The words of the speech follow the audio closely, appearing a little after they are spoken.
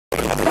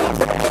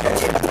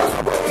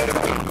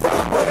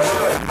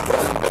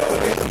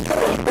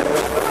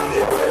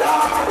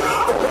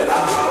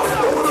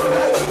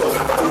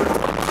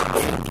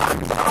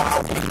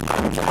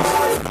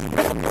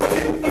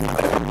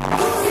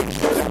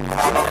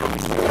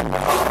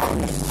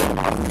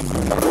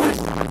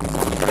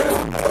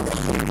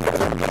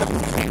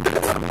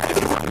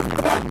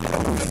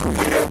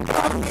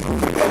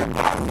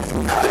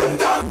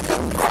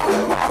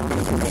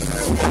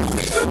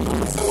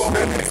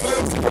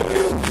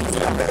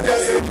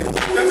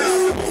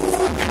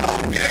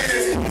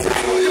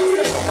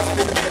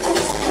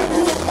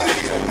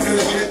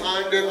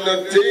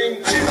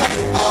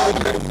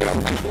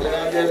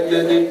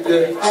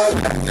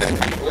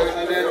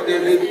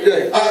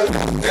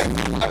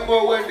One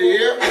more Wendy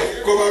here.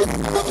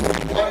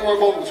 One more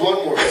moments, one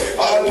more.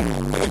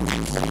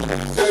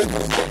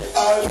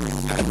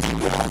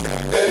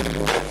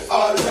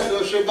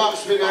 So she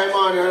box me, I'm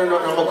on here,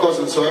 I'm a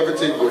cousin, so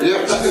everything good.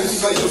 Yeah.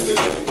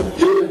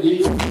 You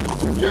ready?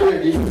 You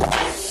ready?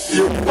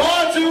 You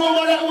party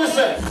woman that we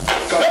say.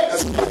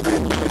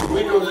 We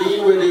don't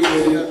leave with it,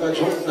 not a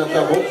jump, not a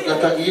bump,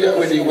 not a eat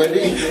with it.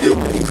 You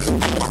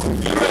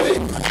ready?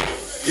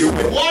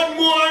 One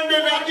more and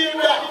then I give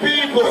that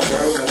people.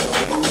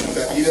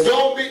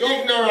 Don't be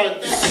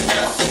ignorant.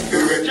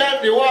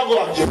 Jandy, what go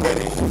on?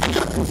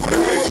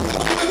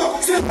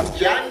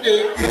 Jandy.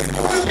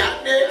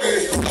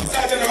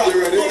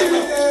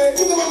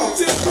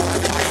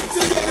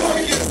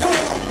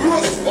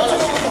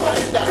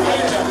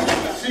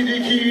 See the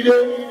key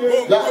there?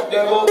 Lock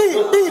them up. See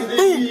the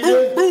key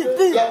there?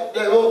 Lock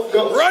them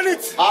up. Run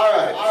it.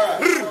 Alright.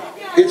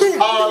 It's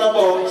all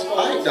about.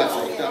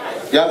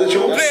 You have the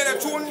tune? Play the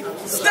tune.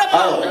 Step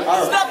out.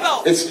 Step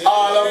out. It's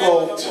all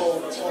about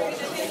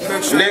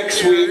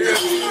next week.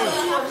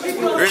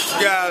 Rich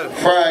girl.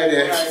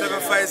 Friday.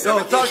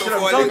 757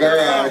 the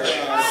garage.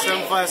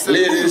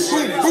 Ladies,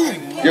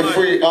 you're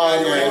free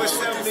all night.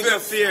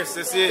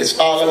 It's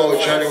all about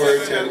January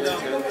 10th.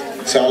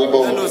 It's all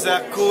about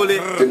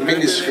the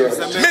miniskirt.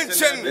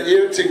 Mention.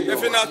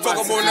 If you're not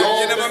talking about that,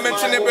 you never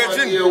mention the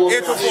virgin.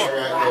 8 to 4.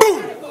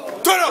 Boom.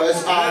 Turn up.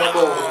 That's all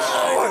about.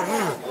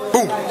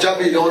 Boom.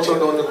 Jabby, don't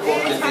turn on the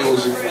fucking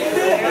music.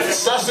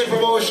 Sassy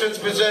Promotions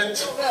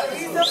present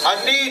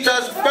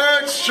Anita's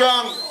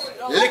Bergstrom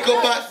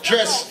Little Back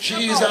Dress.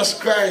 Jesus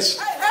Christ.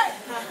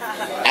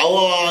 I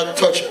want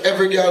to touch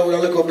every girl with a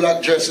little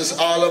black dress. It's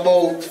all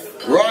about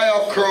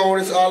Royal Crown.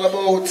 It's all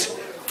about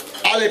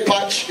Ali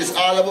Patch. It's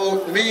all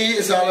about me.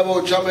 It's all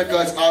about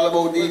Jamaica. It's all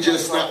about DJ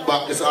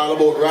Snapback. It's all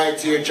about right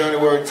here,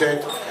 January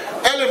 10th.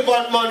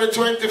 Elephant Man the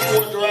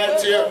 24th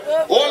right here.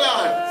 Hold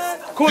on.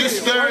 This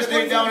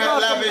Thursday down at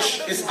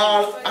Lavish is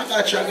all, I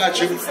got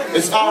you.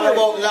 It's all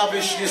about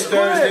Lavish this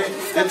Thursday.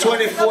 The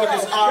 24th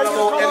is all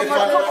about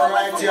Elephant Man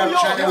right here in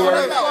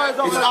January.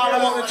 It's all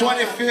about the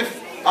 25th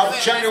of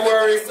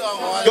January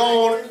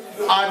down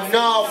at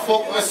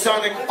Norfolk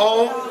Masonic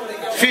Home.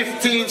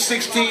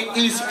 1516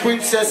 East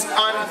Princess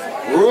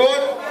Anne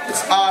Road.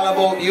 It's all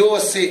about your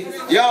city.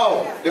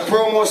 Yo, the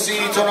promo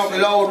CD turn up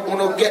loud.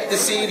 Wanna get the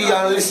CD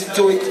and listen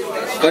to it.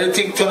 Got the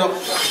thing turn up.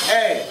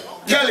 Hey,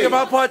 tell him.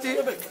 About party?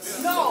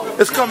 No.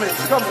 It's coming.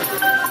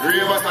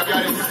 Really, what I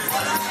got it?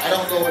 I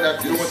don't know what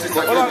that. You want to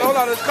hold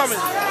on, it's coming.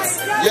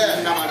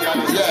 Yeah,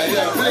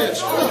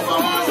 please.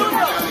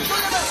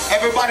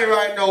 Everybody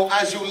right now,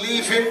 as you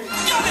leaving,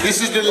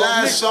 this is the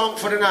last song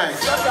for the night.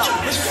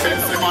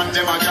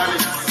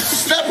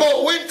 Step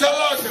out,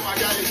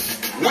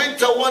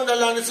 Winter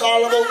Wonderland is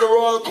all about the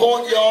Royal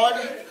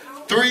Courtyard.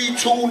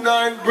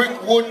 329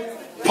 Brickwood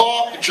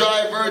Park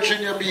Drive,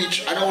 Virginia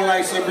Beach. I don't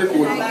like saying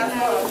Brickwood.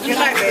 You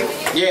like it?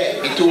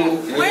 Yeah, me too.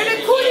 Where the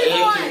coolie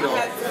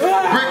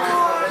Brick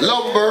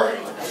Lumber.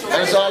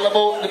 And it's all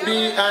about the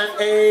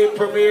B&A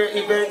Premier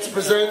Events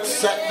presents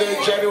Saturday,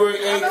 January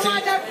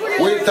 18th.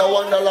 Winter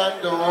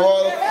Wonderland, the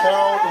Royal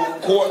Crown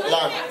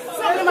Courtland.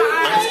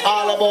 And it's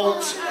all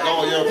about,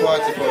 no, you're a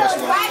party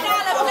person.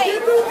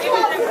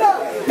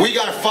 We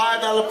got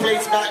 $5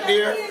 plates back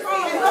there.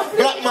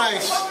 Black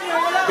Mice,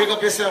 big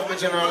up yourself, my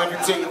general,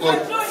 everything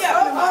good.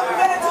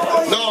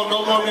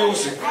 No more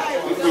music.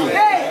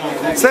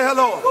 Say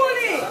hello.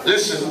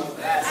 Listen,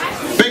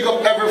 big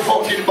up every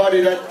fucking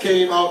body that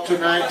came out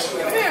tonight.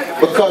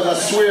 Because I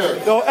swear,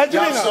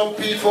 there are some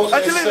people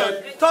that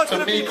said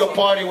Tamika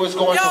party was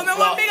going to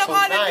flop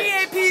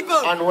tonight.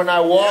 And when I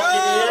walk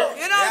in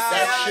here,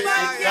 that shit is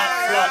not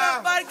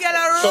flop.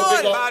 So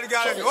big up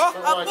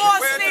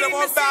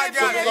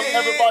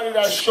everybody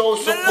that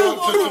shows some love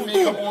to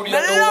Tamika Moody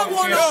and the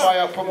One Fierce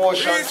Fire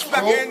Promotions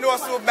crew.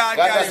 Like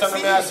I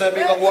said, I said,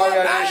 big up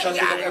Warrior Nation,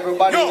 big up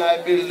everybody in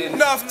that building.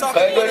 Because you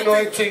don't know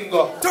anything,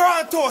 go.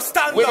 Toronto,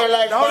 stand up. We don't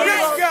like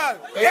bad.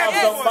 We have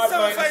some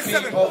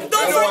bad-minded people.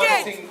 Don't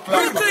forget,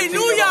 Brooklyn,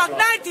 New York,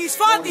 90s,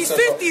 40s,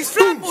 50s,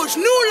 Flatbush,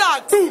 New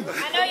York. The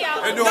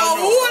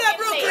whole of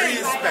Brooklyn.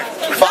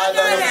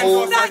 Father of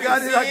food. I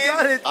got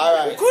it.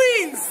 Alright.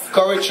 Queens.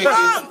 Curry chicken.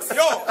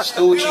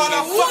 Stew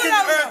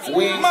chicken.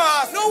 Wings.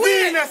 No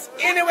wings.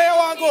 Anywhere you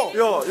want to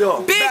go.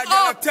 Yo. Big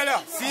up.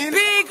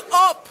 Big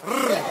up.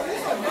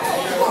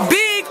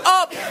 Big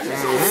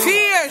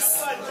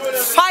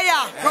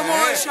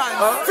Promotion.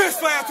 Fist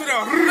fire to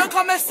them. Look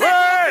how I say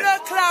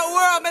Blood Cloud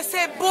World, I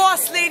say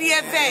Boss Lady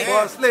event.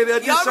 Boss Lady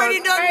edition. You already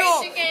don't know.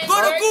 Go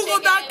to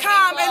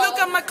google.com and look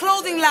at my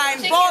clothing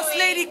line, Boss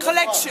Lady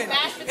Collection.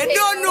 You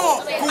don't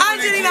know.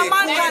 Angelina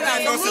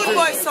Montana, the Rude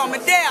Boy song,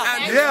 there.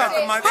 Yeah.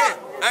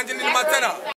 Angelina Montana.